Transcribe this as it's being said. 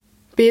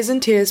Beers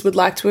and Tears would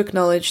like to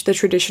acknowledge the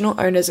traditional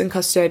owners and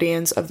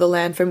custodians of the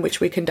land from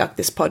which we conduct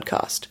this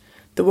podcast,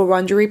 the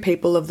Wurundjeri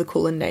people of the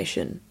Kulin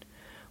Nation.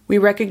 We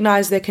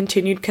recognise their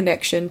continued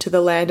connection to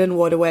the land and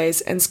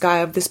waterways and sky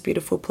of this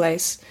beautiful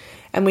place,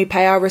 and we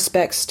pay our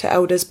respects to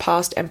elders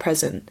past and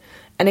present,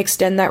 and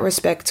extend that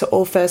respect to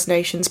all First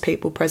Nations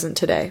people present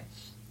today,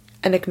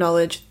 and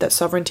acknowledge that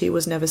sovereignty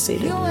was never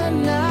ceded. You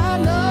and I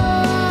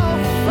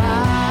know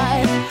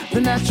fight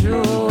the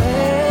natural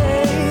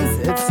ways.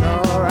 It's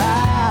alright.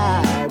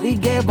 We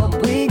gave what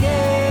we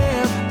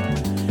gave.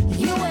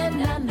 You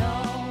and I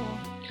know.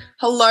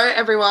 Hello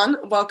everyone,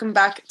 welcome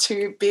back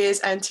to Beers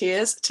and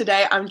Tears.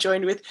 Today I'm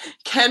joined with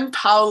Ken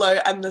Paolo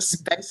and the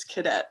Space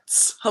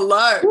Cadets.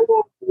 Hello.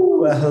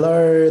 Well,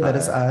 hello, that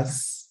is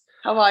us.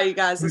 How are you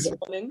guys this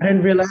morning? I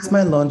didn't realize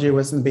my laundry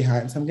wasn't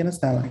behind, so I'm gonna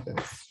stand like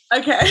this.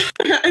 Okay,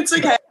 it's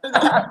okay.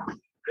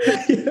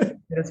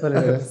 That's what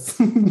it is.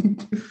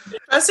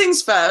 First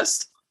things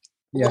first,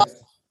 Yes. love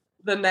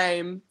the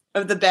name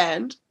of the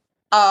band.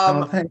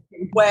 Thank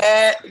you.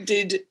 Where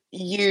did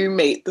you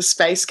meet the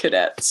Space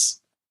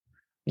Cadets?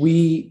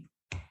 We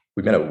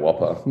met at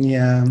Whopper. we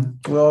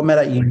all met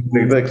at uni.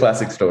 The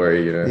classic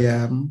story, you know.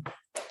 Yeah.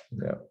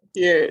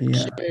 Yeah.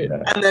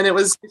 And then it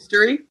was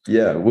history.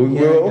 Yeah,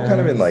 we're all kind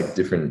of in like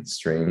different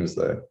streams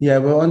though. Yeah,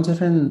 we're on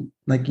different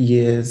like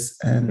years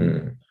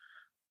and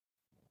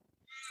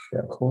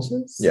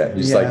courses. Yeah,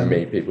 you just like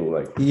meet people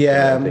like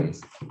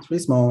things. It's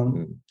pretty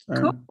small.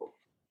 Cool.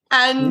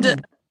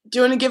 And do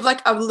you want to give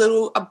like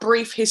a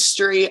brief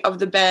history of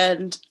the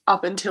band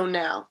up until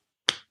now?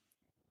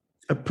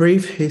 A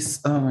brief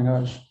oh my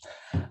gosh.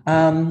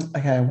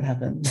 Okay, what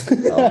happened?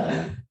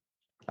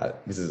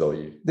 This is all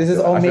you. This is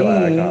all me. I feel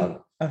like I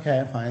can't.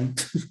 Okay, fine.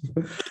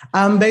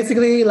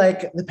 Basically,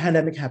 like the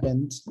pandemic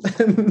happened,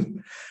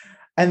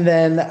 and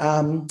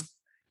then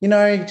you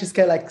just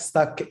get like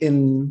stuck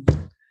in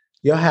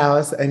your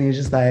house, and you're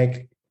just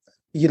like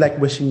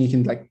wishing you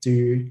can like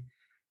do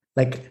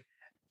like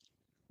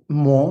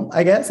more,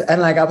 I guess.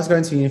 And like I was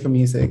going to uni for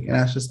music, and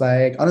I was just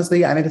like,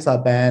 honestly, I need to start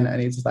a band. I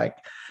need to like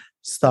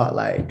start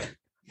like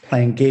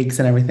playing gigs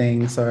and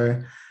everything. So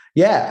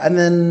yeah, and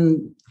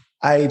then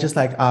I just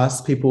like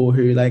asked people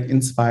who like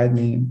inspired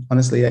me,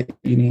 honestly, at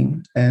uni.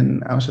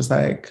 And I was just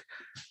like,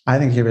 I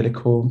think you're really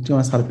cool. Do you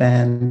want to start a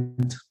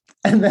band?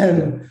 And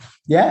then,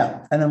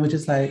 and then we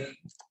just like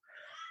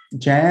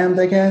jammed,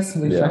 I guess.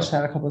 We fleshed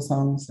out a couple of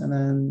songs. And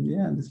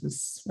then, this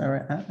is where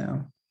we're at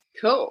now.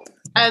 Cool.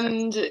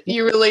 And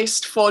you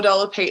released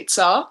 $4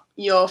 Pizza,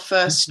 your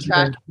first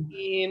track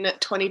in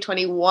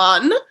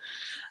 2021.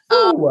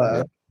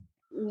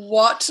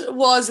 What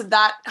was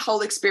that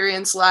whole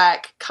experience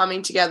like,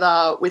 coming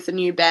together with a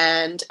new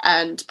band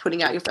and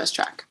putting out your first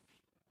track?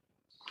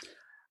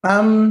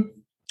 I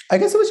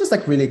guess it was just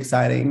like really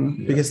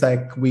exciting because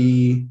like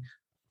we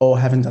all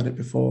haven't done it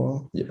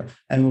before. Yeah.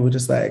 And we were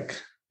just like,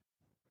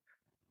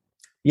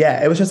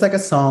 it was just like a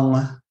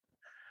song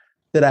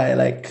that I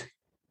like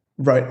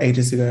wrote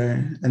ages ago,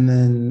 and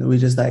then we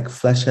just like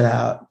fleshed it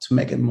out to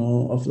make it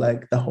more of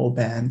like the whole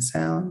band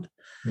sound.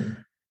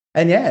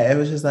 And it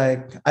was just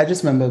like, I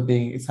just remember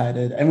being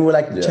excited, and we were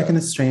like checking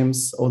the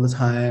streams all the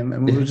time.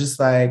 And we were just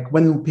like,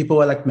 when people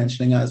were like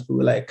mentioning us, we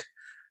were like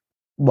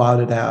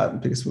wilded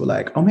out because we were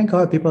like, oh my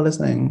God, people are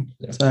listening.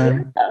 It's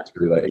really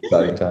like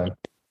exciting time.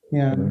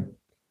 Yeah.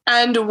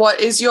 And what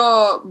is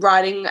your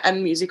writing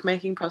and music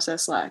making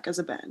process like as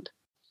a band?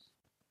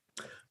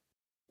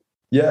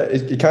 Yeah,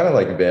 it kind of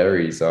like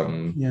varies.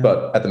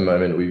 But at the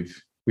moment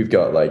we've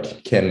got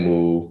like Ken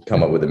will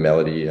come up with a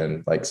melody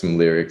and like some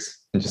lyrics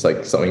and just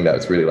like something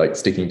that's really like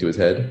sticking to his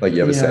head. Like you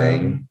have a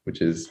saying, which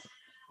is,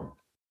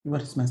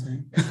 what is my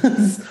saying?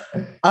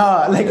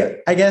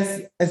 I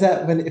guess, is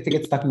that if it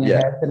gets stuck in your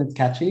head, then it's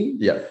catchy?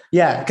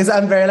 Yeah, because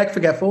I'm very like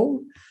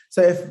forgetful.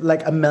 So if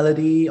like a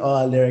melody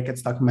or a lyric gets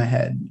stuck in my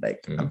head,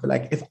 like I feel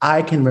like if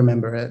I can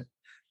remember it,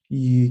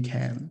 you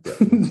can.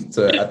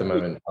 So at the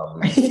moment,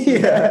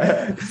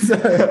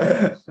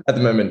 at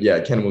the moment,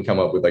 Ken will come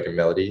up with like a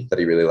melody that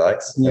he really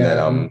likes, and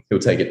then he'll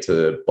take it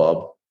to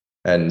Bob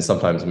and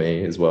sometimes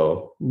me as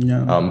well.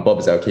 Bob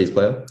is our keys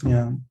player.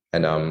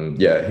 And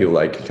he'll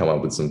like come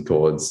up with some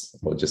chords,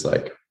 or just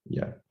like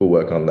we'll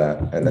work on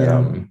that, and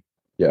then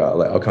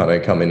I'll kind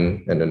of come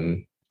in and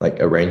then like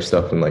arrange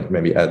stuff and like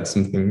maybe add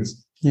some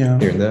things here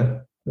and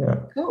there.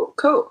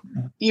 Cool.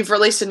 You've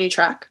released a new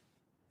track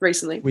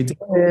recently. We did.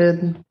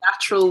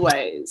 Natural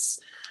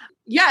Ways.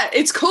 Yeah,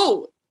 it's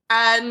cool.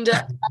 And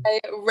I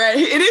read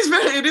it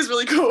is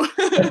really cool.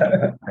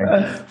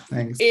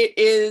 Thanks. It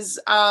is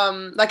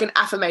like an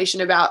affirmation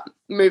about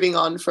moving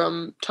on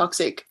from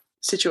toxic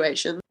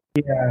situations.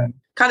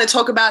 Kind of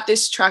talk about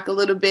this track a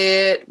little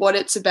bit, what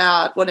it's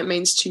about, what it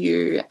means to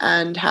you,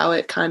 and how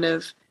it kind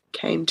of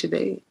came to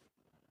be.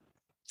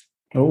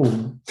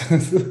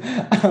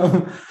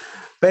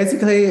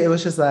 Basically it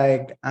was just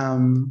like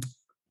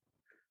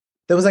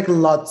there was like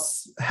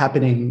lots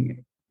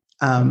happening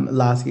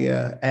last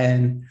year,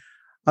 and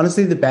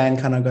honestly the band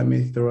kind of got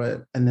me through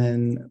it. And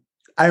then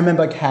I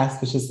remember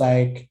Cass was just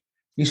like,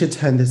 you should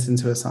turn this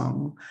into a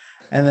song.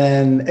 And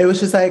then it was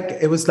just like,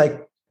 it was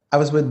like I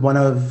was with one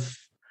of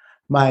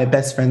my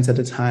best friends at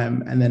the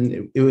time, and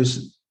then it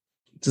was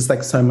just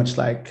like so much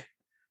like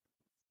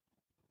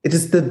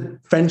the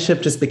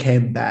friendship just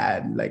became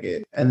bad, like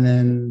it, and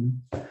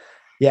then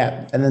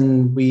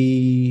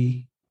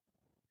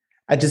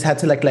I just had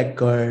to like let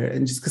go,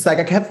 and just because like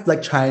I kept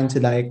like trying to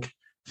like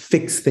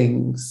fix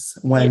things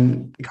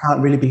when it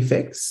can't really be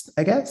fixed,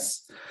 I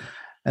guess.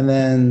 And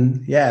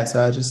then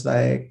so I was just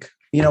like,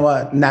 you know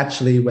what,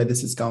 naturally where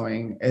this is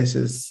going is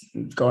just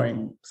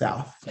going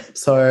south.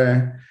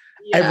 So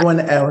everyone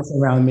else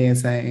around me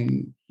is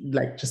saying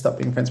like, just stop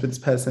being friends with this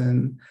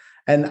person.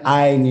 And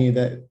I knew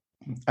that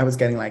I was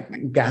getting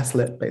like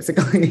gaslit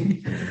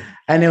basically.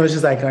 And it was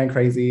just like going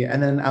crazy.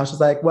 And then I was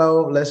just like,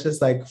 well, let's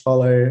just like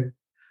follow,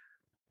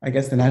 I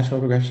guess, the natural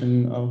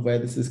progression of where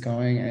this is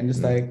going, and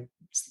just like,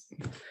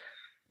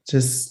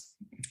 just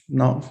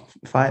not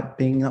fight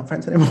being not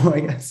friends anymore, I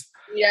guess.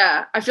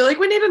 Yeah. I feel like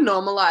we need to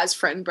normalize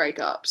friend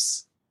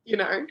breakups, you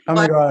know? Oh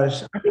my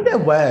gosh. I think they're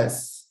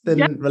worse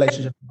than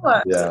relationships.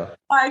 Yeah.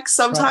 Like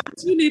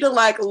sometimes you need to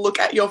like look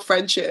at your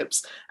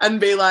friendships and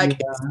be like, is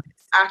this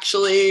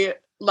actually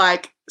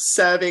like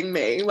serving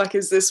me? Like,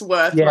 is this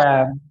worth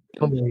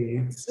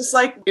it's just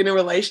like in a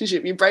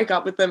relationship, you break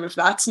up with them if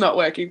that's not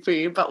working for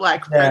you, but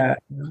like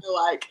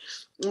like,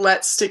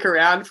 let's stick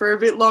around for a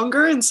bit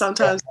longer. And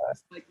sometimes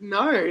it's like,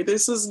 no,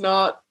 this is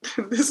not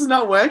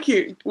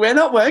working. We're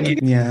not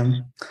working. Yeah,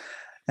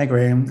 I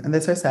agree. And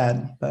they're so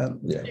sad,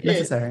 but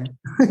necessary.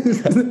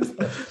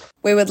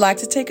 We would like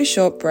to take a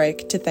short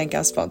break to thank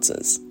our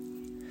sponsors.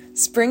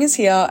 Spring is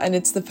here and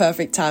it's the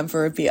perfect time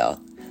for a beer.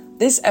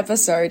 This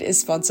episode is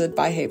sponsored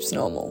by Heaps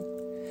Normal.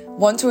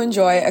 Want to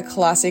enjoy a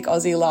classic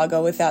Aussie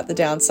lager without the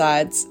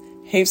downsides?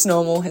 Heaps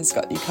Normal has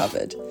got you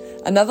covered.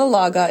 Another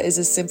lager is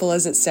as simple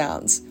as it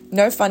sounds.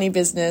 No funny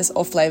business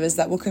or flavours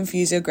that will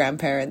confuse your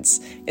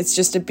grandparents. It's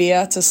just a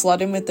beer to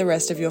slot in with the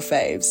rest of your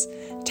faves.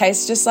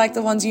 Tastes just like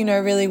the ones you know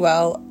really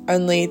well,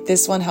 only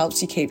this one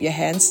helps you keep your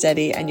hands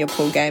steady and your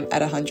pool game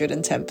at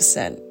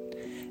 110%.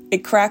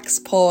 It cracks,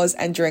 pours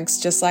and drinks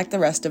just like the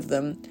rest of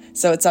them,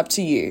 so it's up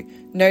to you.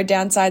 No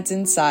downsides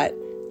in sight.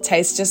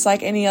 Tastes just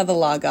like any other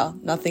lager,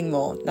 nothing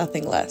more,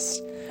 nothing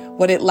less.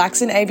 What it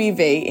lacks in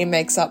ABV, it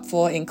makes up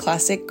for in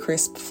classic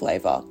crisp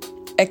flavour.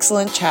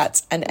 Excellent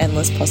chats and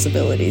endless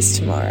possibilities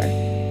tomorrow.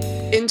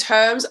 In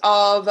terms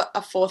of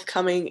a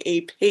forthcoming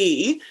EP,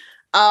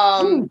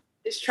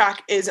 this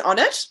track is on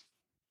it.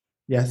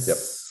 Yes. Yep.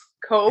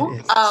 Cool.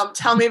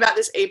 Tell me about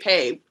this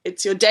EP.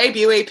 It's your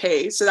debut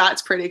EP, so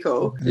that's pretty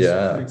cool.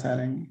 Yeah. Pretty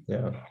exciting.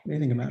 Yeah. What do you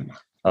think about it?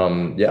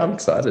 I'm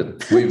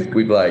excited.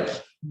 We've like,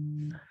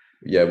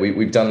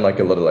 we've done like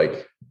a lot of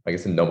like, I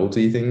guess,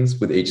 novelty things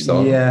with each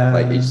song. Yeah.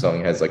 Like each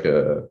song has like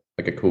a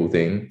cool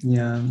thing.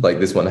 Yeah. Like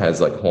this one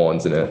has like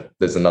horns in it.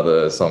 There's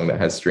another song that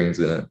has strings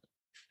in it.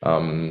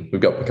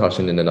 We've got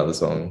percussion in another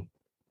song.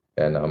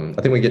 And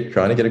I think we're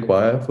trying to get a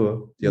choir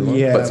for the other one,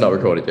 but it's not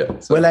recorded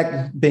yet. So. We're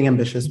like being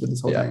ambitious with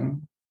this whole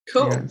thing.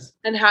 Cool. Yes.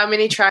 And how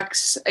many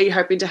tracks are you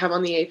hoping to have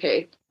on the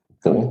EP?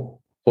 4.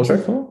 4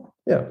 track? 4?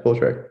 Yeah, 4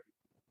 track.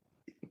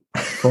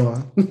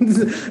 4. I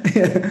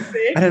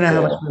don't know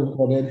how much we've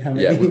recorded. How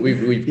many? Yeah,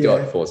 we've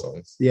got 4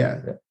 songs.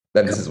 Yeah.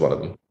 Then this is one of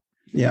them.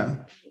 Yeah.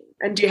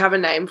 And do you have a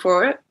name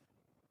for it?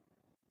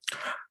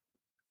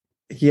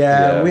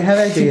 Yeah. We have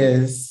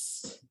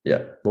ideas.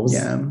 Yeah. What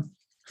was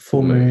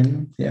Full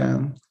Moon.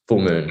 Yeah. Full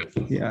Moon.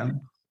 Yeah.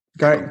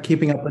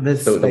 Keeping up with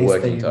this the space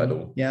working theme.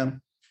 title. Yeah.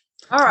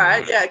 All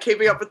right. Yeah.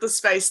 Keeping up with the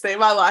space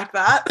theme. I like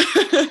that.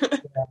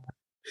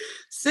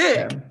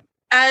 Sick. Yeah.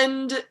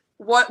 And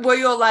what were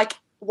your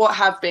what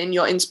have been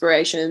your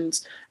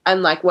inspirations,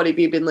 and like what have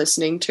you been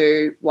listening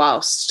to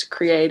whilst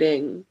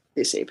creating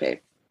this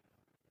EP?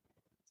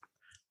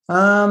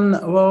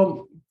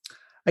 Well,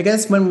 I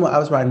guess when I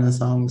was writing the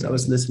songs, I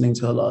was listening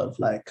to a lot of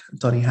like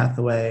Donny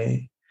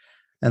Hathaway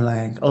and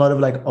like a lot of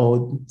like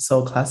old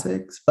soul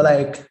classics, but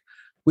like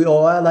we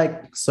all are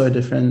like so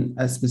different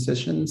as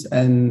musicians,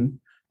 and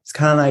it's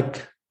kind of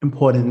like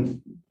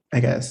important,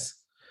 I guess,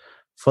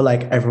 for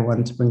like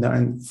everyone to bring their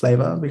own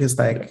flavor, because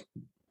like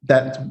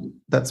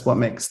that's what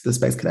makes the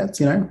Space Cadets,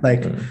 you know,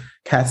 like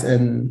Cass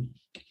and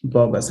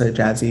Bob are so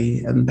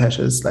jazzy and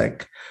Pesha's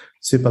like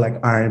super like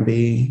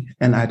R&B,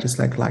 and I just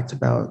like liked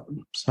about,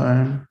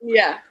 so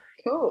yeah,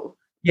 cool.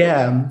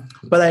 Yeah,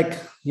 but like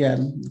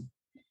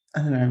I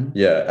don't know.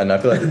 Yeah, and I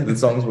feel like the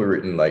songs were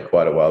written like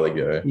quite a while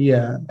ago.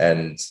 Yeah,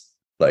 and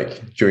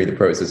like during the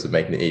process of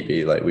making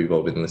the EP, like we've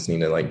all been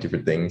listening to like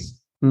different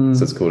things,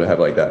 so it's cool to have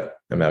like that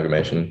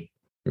amalgamation.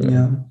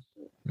 Yeah.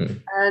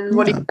 And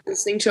what are you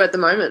listening to at the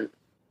moment?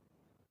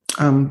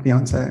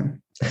 Beyonce.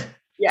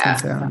 Yeah.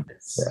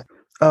 Beyonce.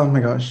 Oh my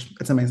gosh,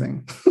 it's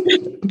amazing.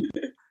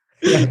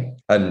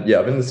 And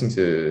I've been listening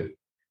to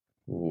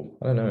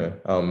I don't know,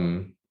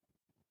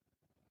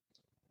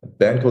 a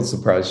band called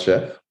Surprise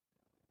Chef.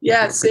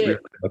 Yeah, sick.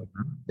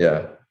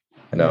 Yeah.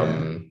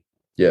 And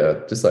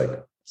just like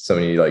so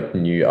many like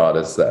new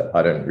artists that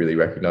I don't really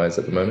recognize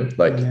at the moment.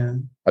 Like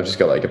I've just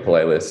got like a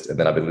playlist, and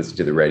then I've been listening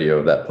to the radio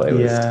of that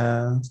playlist.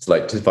 Yeah.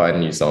 To find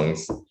new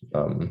songs.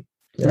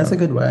 That's a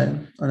good way,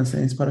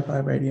 honestly.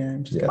 Spotify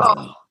radio.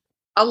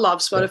 I love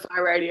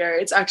Spotify Radio.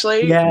 It's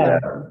actually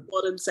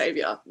modern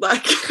savior.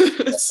 Like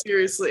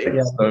seriously.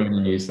 Yeah. So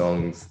many new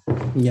songs.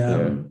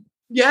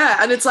 Yeah,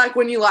 and it's like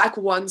when you like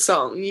one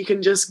song, you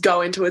can just go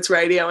into its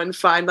radio and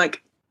find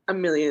like a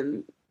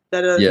million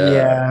that are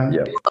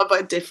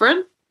but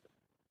different.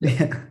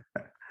 Yeah.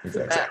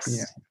 Exactly.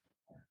 Yeah.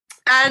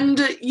 And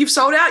you've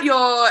sold out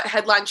your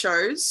headline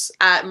shows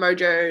at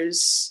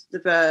Mojo's The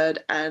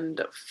Bird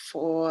and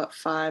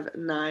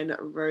 459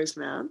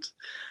 Rosemount.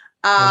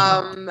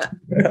 A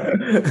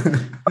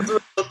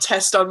little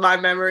test on my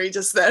memory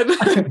just then.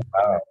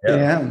 Wow,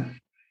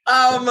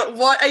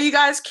 what are you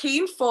guys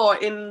keen for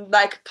in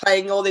like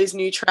playing all these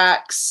new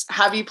tracks?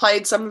 Have you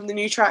played some of the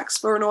new tracks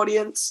for an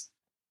audience?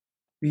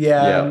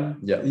 Yeah,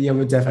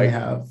 we definitely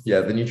have.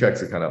 Yeah, the new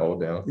tracks are kind of old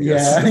now.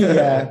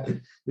 Yeah.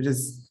 We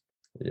just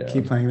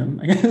keep playing them,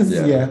 I guess.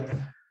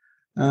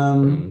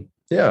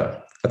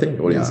 I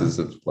think audiences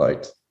have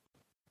liked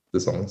the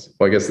songs.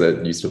 Well, I guess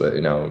they're used to it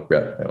in our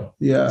rap now.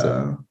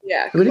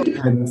 It really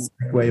depends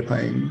where you're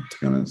playing, to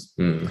be honest.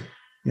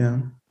 Yeah.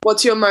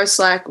 What's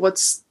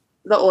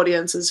the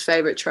audience's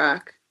favorite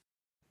track?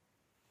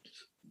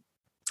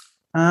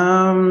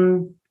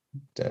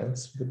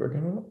 Dance with a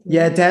Broken Heart.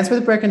 Yeah, Dance with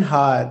a Broken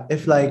Heart.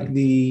 If like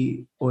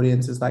the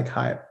audience is like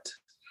hyped,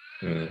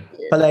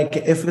 but like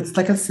if it's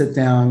like a sit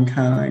down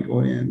kind of like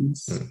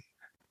audience,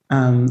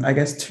 I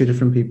guess two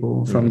different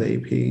people from the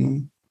EP.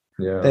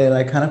 Yeah, they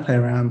like kind of play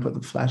around, put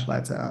the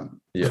flashlights out,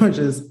 which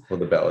is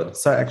the ballad.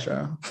 So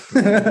extra.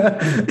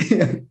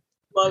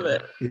 Love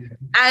it.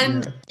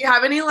 And do you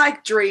have any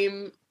like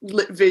dream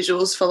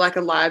visuals for like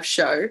a live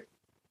show?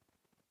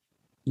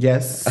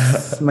 Yes.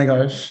 Oh my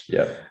gosh.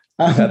 Yeah.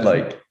 We've had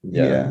like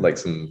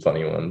some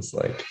funny ones,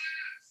 like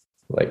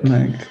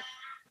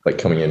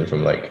coming in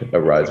from like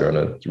a riser on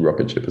a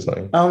rocket ship or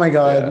something. Oh my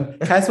god.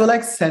 Cass will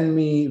like send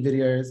me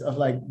videos of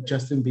like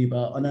Justin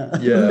Bieber on a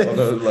on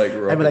a like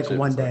rocket I'd be like ship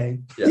one day.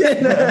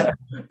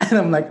 And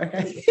I'm like,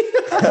 okay.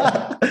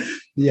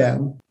 Yeah.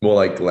 More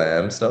like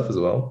glam stuff as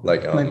well.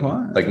 Like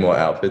what? Like more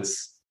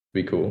outfits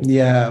be cool.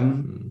 Yeah.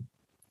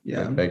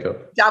 Like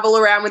makeup. Dabble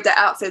around with the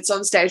outfits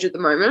on stage at the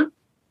moment.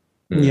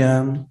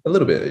 Yeah. A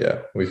little bit,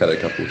 yeah. We've had a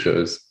couple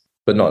shows,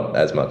 but not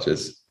as much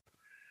as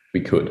we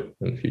could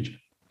in the future.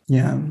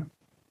 Yeah.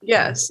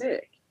 Yeah,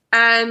 sick.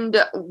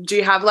 And do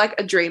you have like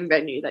a dream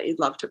venue that you'd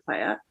love to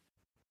play at?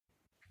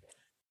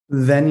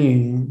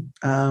 Venue.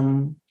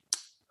 It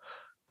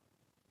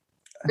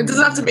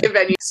doesn't have to be a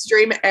venue,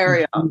 dream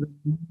area.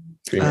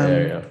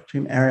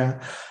 Dream area.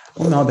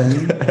 Well,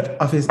 Melbourne.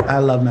 Obviously, I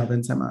love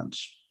Melbourne so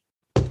much.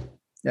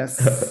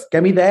 Yes,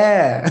 get me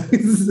there. Oh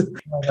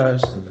my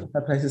gosh,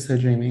 that place is so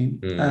dreamy.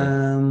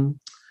 I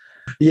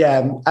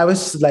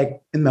was just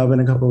like in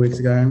Melbourne a couple of weeks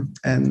ago,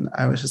 and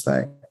I was just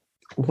like,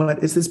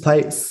 what is this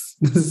place?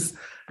 This is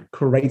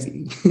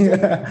crazy.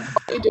 What are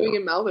you doing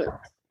in Melbourne?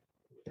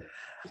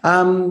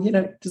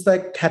 Just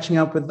like catching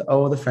up with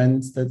all the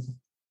friends that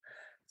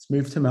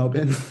moved to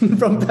Melbourne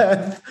from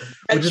Perth,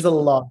 which is a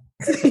lot.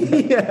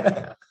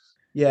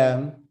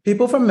 Yeah.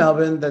 People from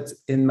Melbourne that's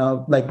in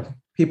Melbourne, like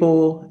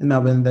people in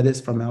Melbourne that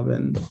is from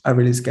Melbourne are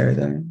really scary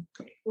though.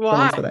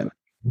 Why?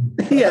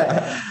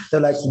 They're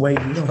like, where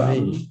are you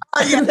from?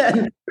 And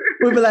then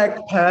we'll be like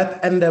Perth,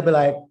 and they'll be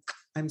like,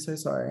 I'm so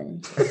sorry.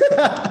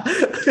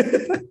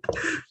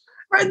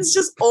 Friends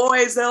just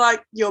always, they're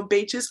like, your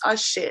beaches are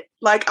shit.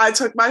 Like I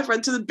took my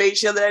friend to the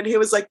beach the other day and he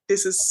was like,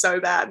 this is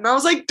so bad. And I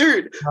was like,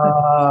 dude.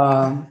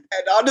 And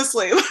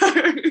honestly.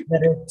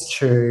 That is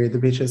true. The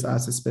beaches are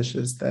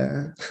suspicious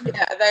there.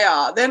 Yeah, they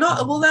are. They're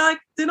not,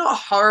 they're not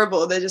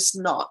horrible. They're just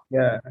not.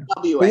 Yeah.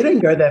 But you don't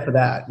go there for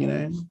that,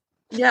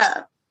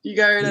 Yeah. You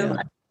go to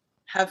like,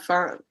 have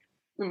fun.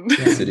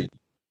 City.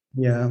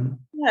 Yeah.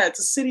 Yeah, it's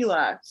a city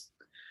life.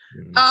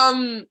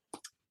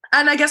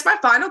 And I guess my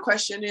final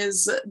question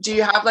is, do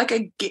you have like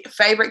a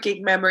favorite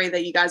gig memory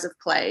that you guys have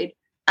played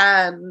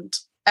and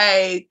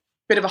a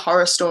bit of a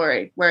horror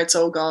story where it's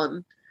all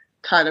gone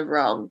kind of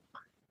wrong?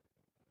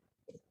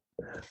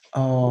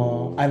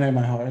 Oh, I know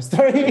my horror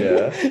story.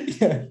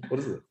 Yeah. What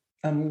is it?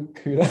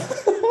 Kuda.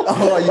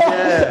 Oh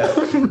yeah.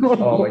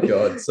 Oh my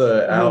god.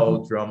 So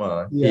our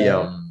drummer, he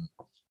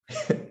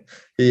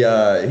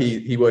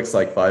works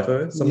like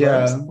FIFO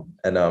sometimes.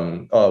 And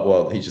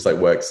he just like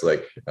works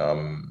like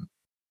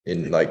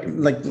in like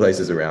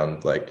places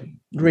around like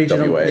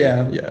regional,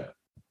 WA.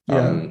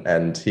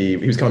 And he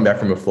was coming back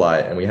from a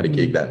flight and we had a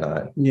gig that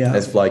night. Yeah.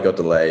 His flight got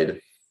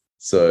delayed.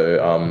 So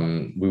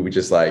we were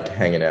just like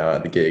hanging out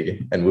at the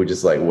gig and we were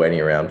just like waiting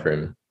around for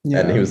him.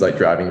 Yeah. And he was like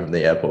driving from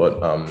the airport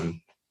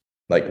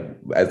like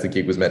as the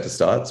gig was meant to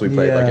start. So we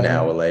played like an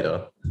hour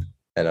later.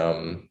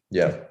 And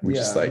we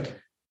just like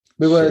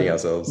we were shitting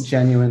ourselves.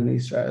 Genuinely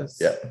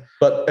stressed. Yeah.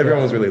 But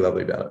everyone was really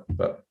lovely about it.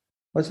 But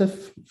what's your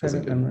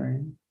favorite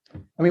memory?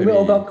 I mean, we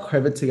all got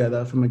COVID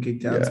together from a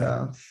gig down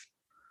south.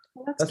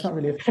 That's not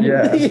really a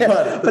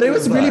but it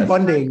was really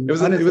bonding. It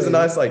was a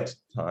nice like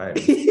time.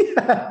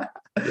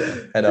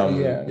 And I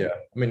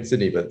mean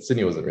Sydney, but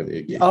Sydney wasn't really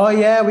a gig. Oh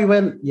yeah, we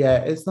went. Yeah,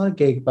 it's not a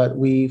gig, but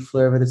we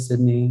flew over to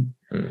Sydney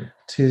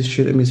to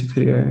shoot a music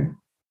video.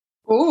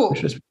 Oh,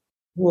 which was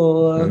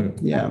Well,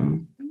 yeah.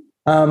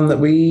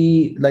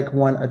 We like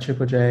won a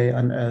Triple J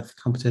Unearth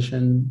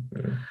competition.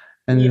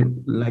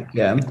 And like,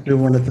 yeah, we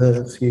were one of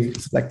the few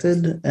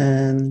selected.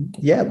 And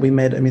yeah, we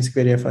made a music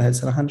video for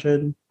Headset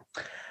 100.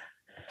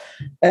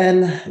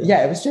 And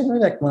yeah, it was generally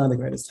like one of the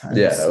greatest times.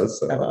 Yeah, that was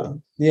so ever.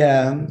 fun.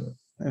 Yeah,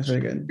 it was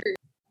really good.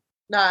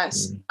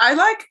 Nice. I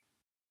like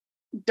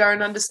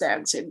don't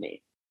understand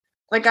Sydney.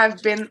 Like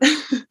I've been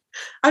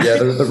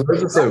the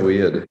roads are so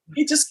weird.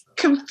 It just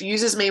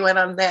confuses me when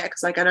I'm there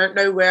because like I don't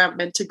know where I'm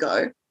meant to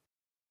go.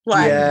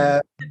 Like,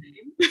 yeah.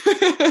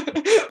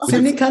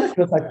 Sydney kind of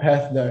feels like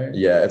Perth though.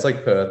 Yeah, it's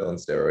like Perth on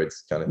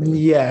steroids kind of thing.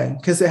 Yeah,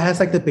 because it has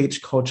like the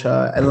beach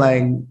culture and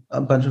like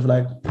a bunch of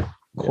like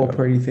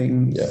corporate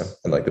things. Yeah,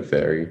 and like the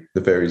ferry.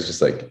 The ferry's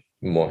just like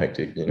more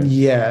hectic, you know?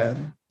 Yeah.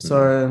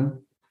 So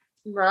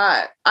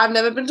right. I've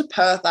never been to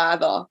Perth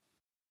either.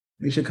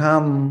 You should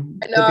come.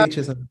 The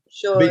beaches are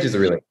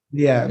really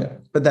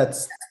but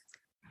that's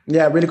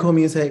really cool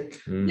music.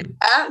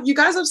 You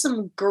guys have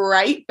some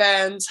great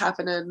bands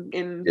happening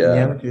in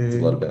there's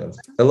a lot of bands.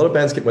 A lot of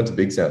bands went to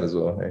Big Sound as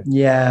well. Hey?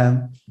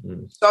 Yeah.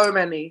 So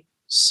many.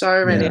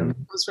 I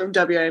was from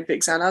WA and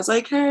Big Sound. I was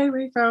like, hey,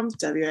 we're from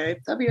WA.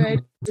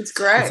 It's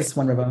great. It's just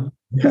Swan River.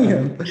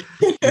 Yeah.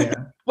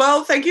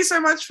 Well, thank you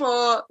so much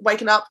for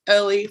waking up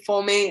early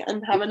for me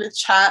and having a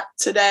chat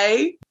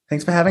today.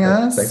 Thanks for having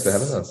us. Thanks for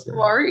having us. No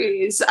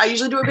worries. I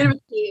usually do a bit of a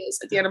cheers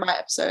at the end of my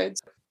episodes.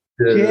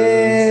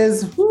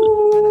 Cheers.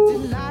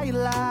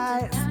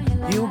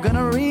 You're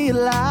gonna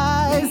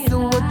realize that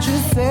what you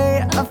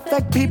say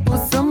affect people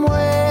some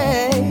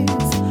ways.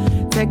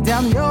 Take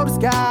down your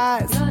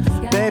disguise,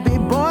 baby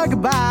boy,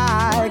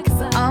 goodbye.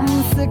 'Cause I'm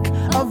sick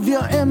of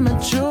your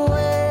immature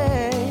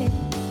ways.